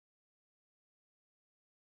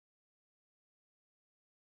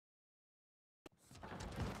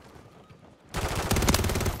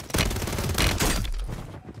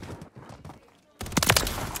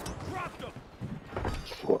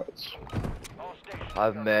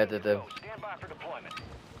I've murdered him. Stand by for deployment.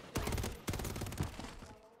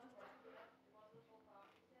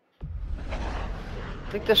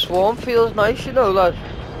 I think the swarm feels nice, you know, lad.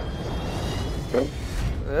 Good.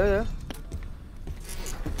 Yeah.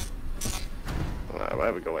 Right, where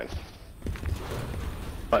are we going?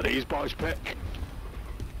 Let these boys pick.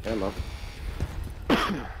 Yeah, man.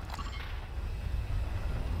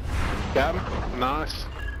 Get 'em. Nice.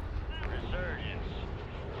 Resurgence.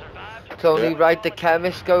 Survived. It's only Yeah. right the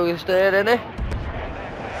chemist goes there, innit?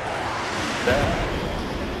 Yeah.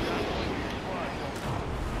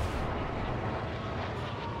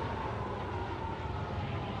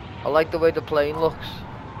 I like the way the plane looks.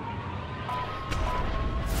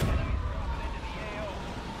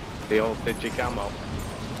 The old digi camo.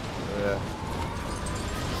 Yeah.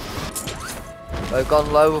 We've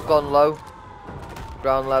gone low.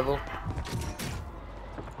 Ground level.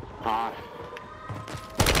 Aye.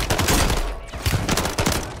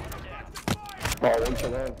 Oh, one to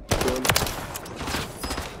there. Good.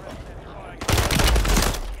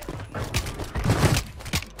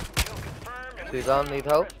 Two down, need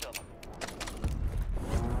help.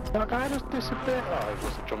 That guy just disappeared. Oh, he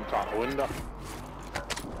just jumped out the window.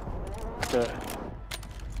 Yeah.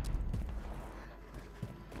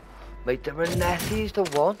 Mate, the Renetti's the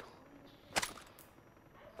one.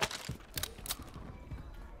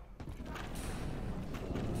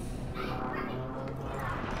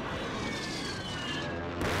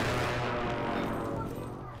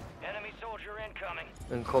 Enemy soldier incoming.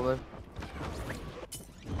 Incoming.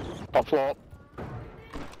 Top floor.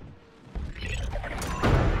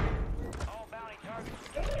 All bounty targets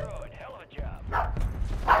destroyed. Hell of a job.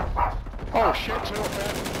 Oh shit, two up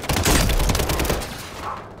there.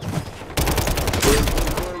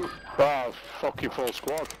 Oh, fucking full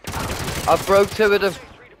squad. I broke two of them.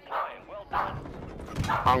 Redeploying. Well done.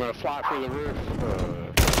 I'm gonna fly through the roof.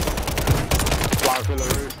 Fly through the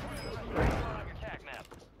roof. On your tac map.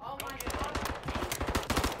 Go get it.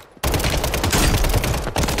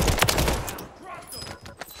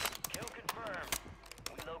 Kill confirmed.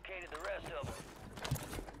 We located the rest of them.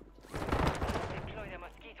 Deploy the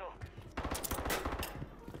mosquito.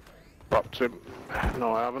 Dropped him. No,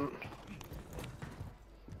 I haven't.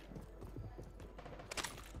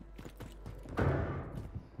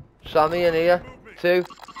 Sammy in here. Two.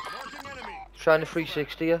 Trying to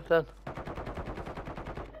 360 you then.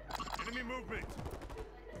 Enemy movement.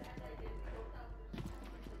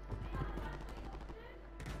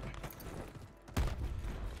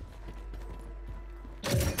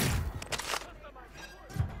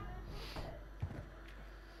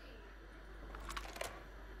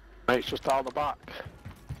 Mate's just out the back.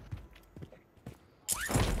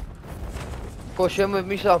 Push him with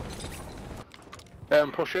me, Sam.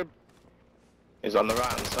 Push him. He's on the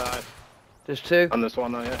right hand side. There's two. And there's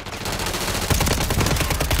one on here.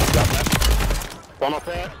 Got that. One up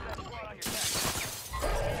here.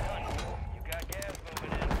 You got gas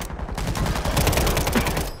moving in.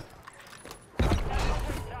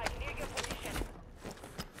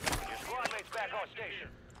 Your squad mates back on station.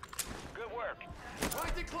 Good work.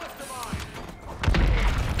 Planting cluster mine.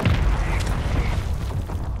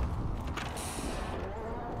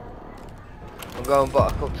 I'm going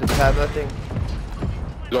back up to 10, I think.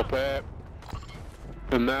 He's up here.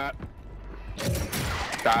 And that.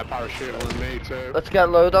 Guy parachuting with me too. Let's get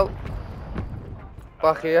load out.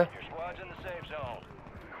 Back here. Your squad's in the safe zone.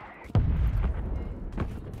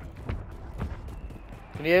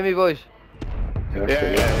 Can you hear me, boys?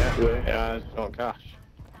 Yeah, I want cash.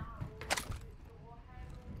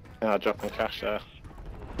 Yeah, I'm dropping cash there.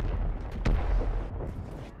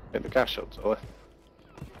 Get the cash up, Tully.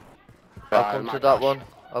 I'll come to that one.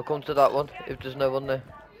 I'll come to that one if there's no one there.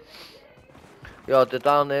 Yeah, they're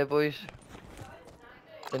down there, boys.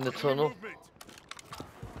 In the tunnel. Movement.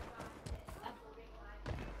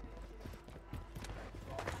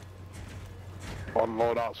 One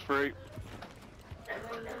loadout's free.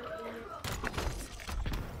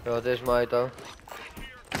 Yeah, there's my down.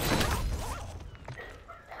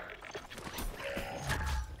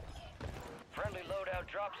 Friendly loadout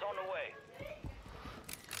drops on the way.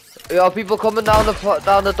 Yeah, people coming down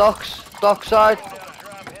the docks, dock side. Loadout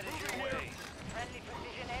drop headed your way.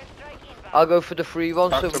 I'll go for the free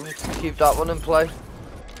one, so we can keep that one in play.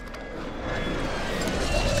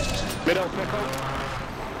 Middle pickle.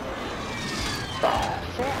 Oh,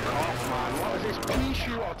 fuck off, man. What is this pea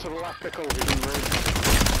shooter to the left pickle of his room?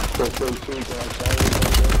 We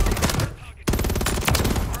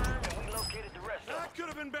located the rest of them. That could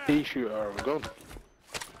have been bad. Pea shooter of a gun.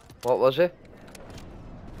 What was it?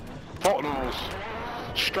 Fuck knows.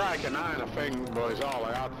 Strike a 9, I think, but it's all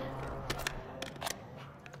I had.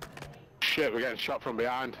 shit, we're getting shot from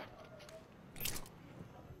behind.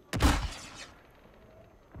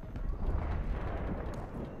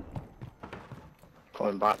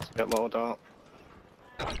 Going back to get loaded out.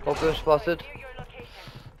 Hopper spotted.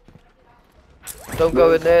 Don't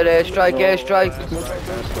go in there, airstrike, airstrike.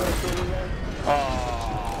 Oh,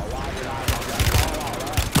 why did I not get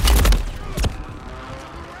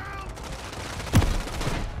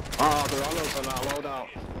all Oh, they're on us on our loadout.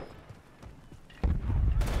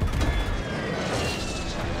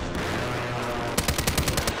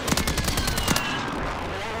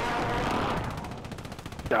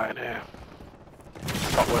 Down here.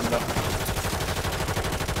 Top window.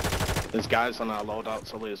 There's guys on our loadout,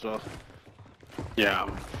 Sully, as well. Yeah,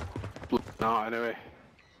 I'm looking out anyway.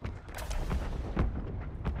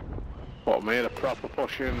 What, made a proper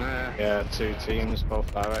push in there? Yeah, 2 teams,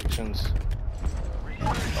 both directions.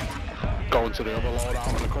 Going to the other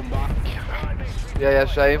loadout when I come back. Yeah,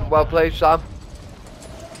 same. Well played, Sam.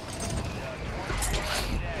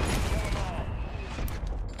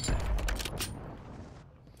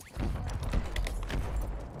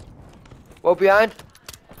 Well behind.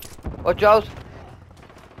 Watch out.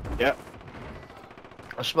 Yep.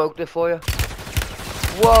 I smoked it for you.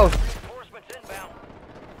 Whoa. Reinforcements inbound.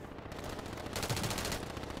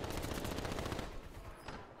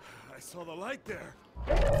 I saw the light there.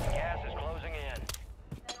 Gas is closing in.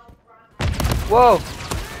 Whoa.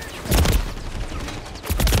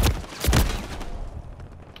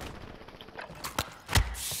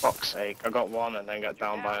 Fuck's sake, I got one and then got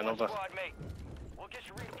down by another. Squad mate. We'll get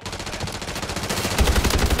you redeployed.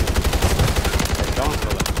 Gone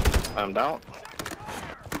for them. I'm down.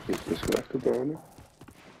 He's disconnected, Barney.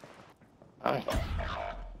 Aye.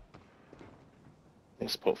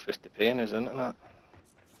 He's put 50p in his internet.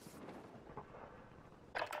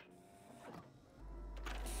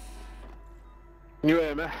 Can you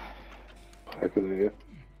hear me? I can hear you.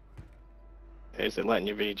 Is it letting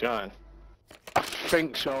you rejoin? I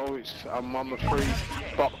think so. I'm on the 3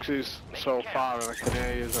 boxes so far and I can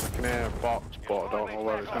hear you and I can hear a box, but I don't know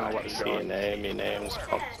where it's going to let See you your go. name, your name's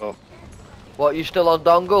popped up. What, you still on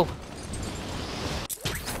dongle?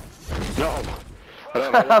 No. I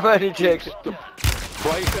don't know How why. many chicks? The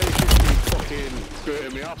PlayStation keeps fucking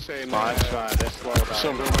skirting me off saying Might try this loadout.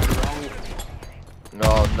 something went wrong.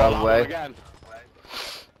 No, That no one way. Again.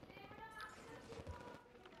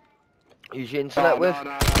 Use your internet with? No,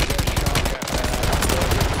 get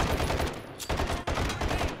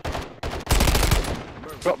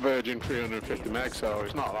shot, got Virgin 350 meg, so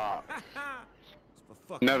it's not that.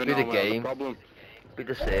 Never Be know the where the game. problem. Be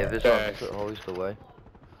the servers, Yeah. always the way.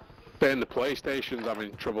 Saying the PlayStation's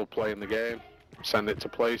having trouble playing the game. Send it to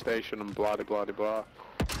PlayStation and blah blah blah blah.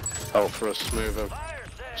 Oh, for a smoother Fire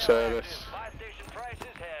sale service. active. Buy station prices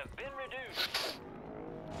have been reduced.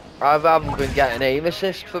 I haven't been getting aim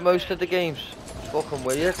assist for most of the games. It's fucking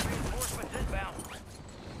weird. Reinforcements inbound.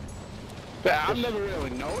 But I've never really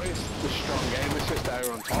noticed the strong game assist that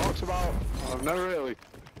everyone talks about. I've never really.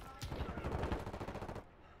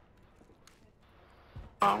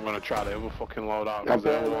 I'm gonna try the other fucking loadout because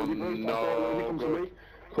the other one, no good.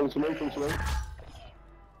 Come to me.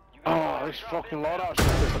 Oh, this fucking loadout's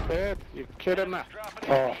just disappeared. You kidding me?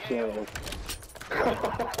 Oh, sorry.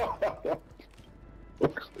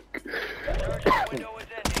 Surgeon window is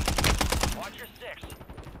ending. Watch your 6.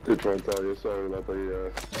 Did try and tell you, sorry that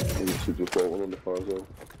they should just bought one on the far zone.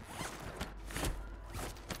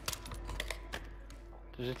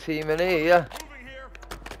 There's a team in here, yeah.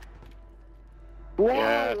 Moving here.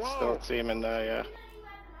 Yeah, it's still a team in there, yeah.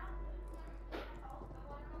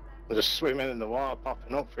 They're just swimming in the water,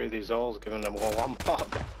 popping up through these holes, giving them all one pop.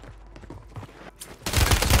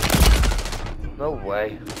 No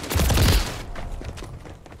way.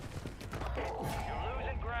 You're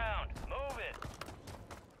losing ground. Move it.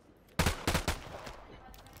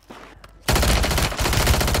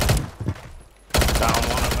 Down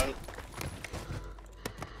one of them.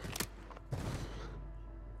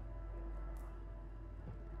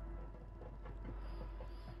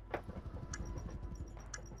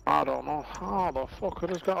 I don't know how the fuck I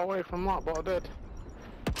just got away from that, but I did.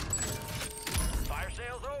 Fire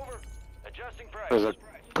sale's over. Adjusting price. There's a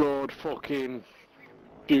good fucking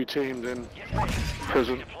few teams in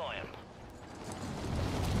prison. Deploying.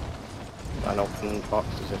 And open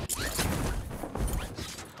boxes if.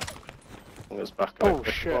 It's back Oh, up.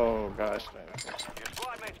 shit. Oh, guys. Your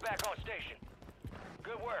squad mate's back on station.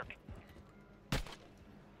 Good work.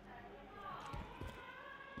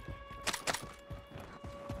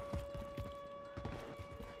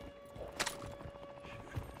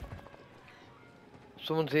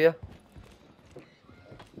 Someone's here.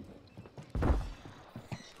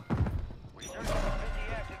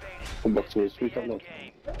 Come back to us, sweet that lad.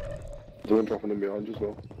 There's one dropping in behind you as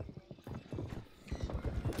well.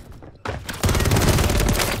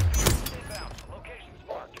 Location's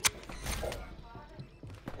marked.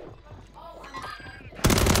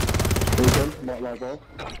 Again, might lie ball.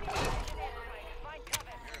 Your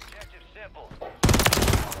objective's simple.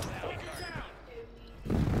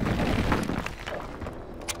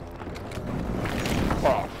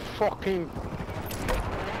 Oh, fucking...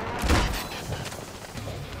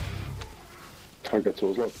 Can't get to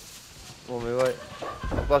us, lad. On my way.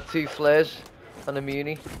 I've got 2 flares and a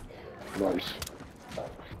muni. Nice.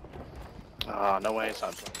 Ah, no way it's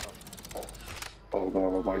that. Oh, we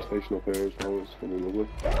have a buy station up here as well, it's gonna be lovely.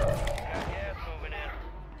 Gas moving in.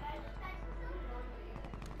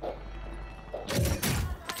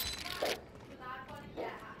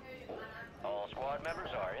 All squad members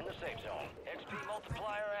are in the safe zone. XP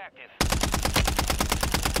multiplier active.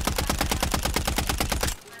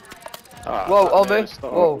 Ah, Whoa, that on me! nearly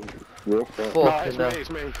stopped. Whoa, Real fast. No, fucking it's hell. me, it's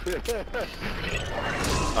me.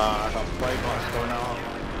 Ah, I got plate marks going out.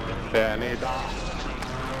 Yeah, I need that.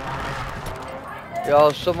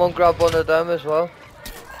 Yo, someone grab one of them as well. Mate,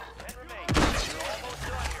 you're almost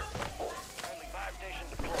done here. Friendly fire station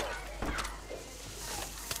deployed.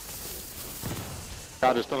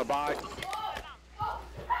 I just done a buy.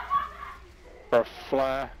 For a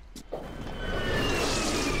flare.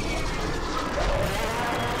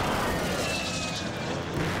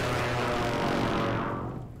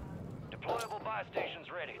 Deployable buy stations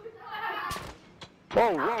ready.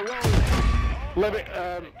 Whoa, whoa, whoa! Limit,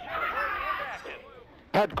 Active.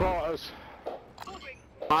 headquarters.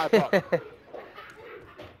 My fault.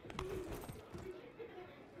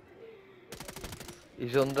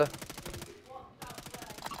 He's under.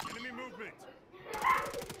 Enemy movement.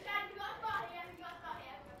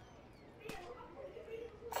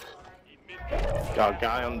 Got a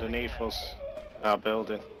guy underneath us. Our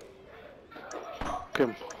building. Come.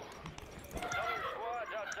 Other squads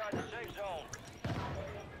outside the safe zone.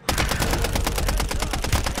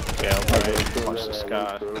 Yeah, I'm ready to watch the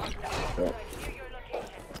sky. Yeah.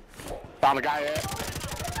 Found a guy here.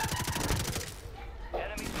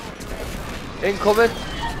 Enemy soldier Incoming!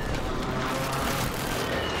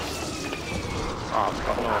 Oh, I've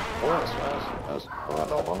got no bullets. Where's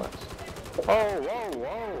no bullets? Oh, whoa,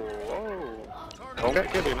 whoa, whoa. Don't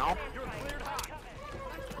get giddy now.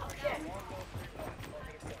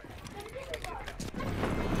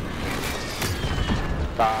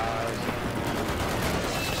 Guys.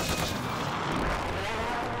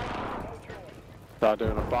 They're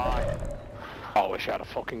doing a buy. Oh, I wish I had a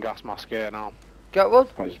fucking gas mask here now. Get one?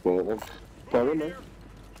 I just bought one. Fire in there.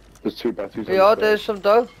 There's 2 Bettys. Yeah, there's some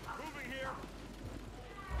dough.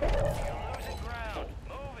 losing ground.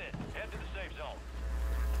 Move it. Head to the safe zone.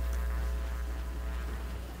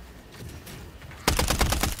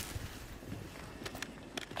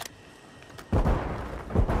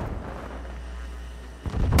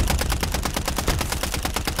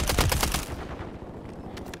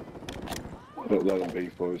 Don't let them be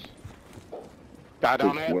for us. Guy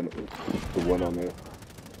down There's here. the one on there.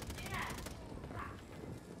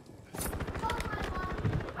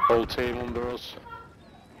 Whole team under us.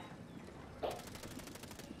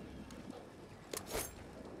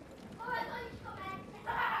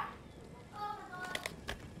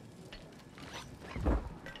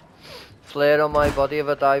 Flare on my body if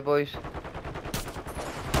I die, boys.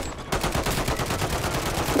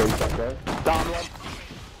 Close that guy. Down one.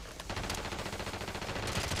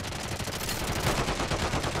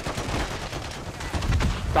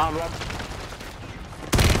 Down one.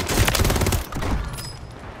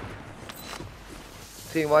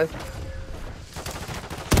 Team wipe.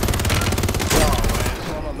 Oh, there's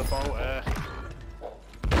one on the boat here.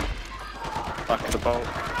 Back of the boat.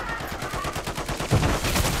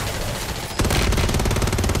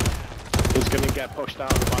 He's gonna get pushed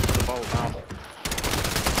out of the back of the boat now.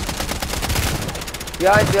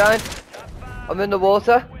 Behind. I'm in the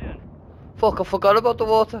water. Fuck, I forgot about the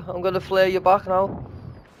water. I'm gonna flare you back now.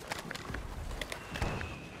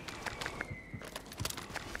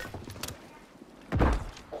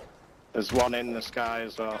 There's one in the sky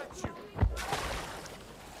as well.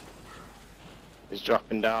 He's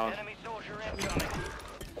dropping down. Enemy soldier incoming.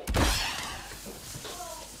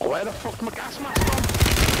 Where the fuck's my gas mask from?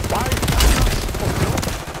 Why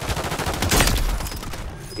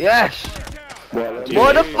is the Yes! Well, Do you-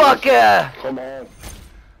 Motherfucker! come on.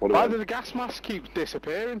 What Why about did the gas mask keep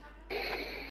disappearing?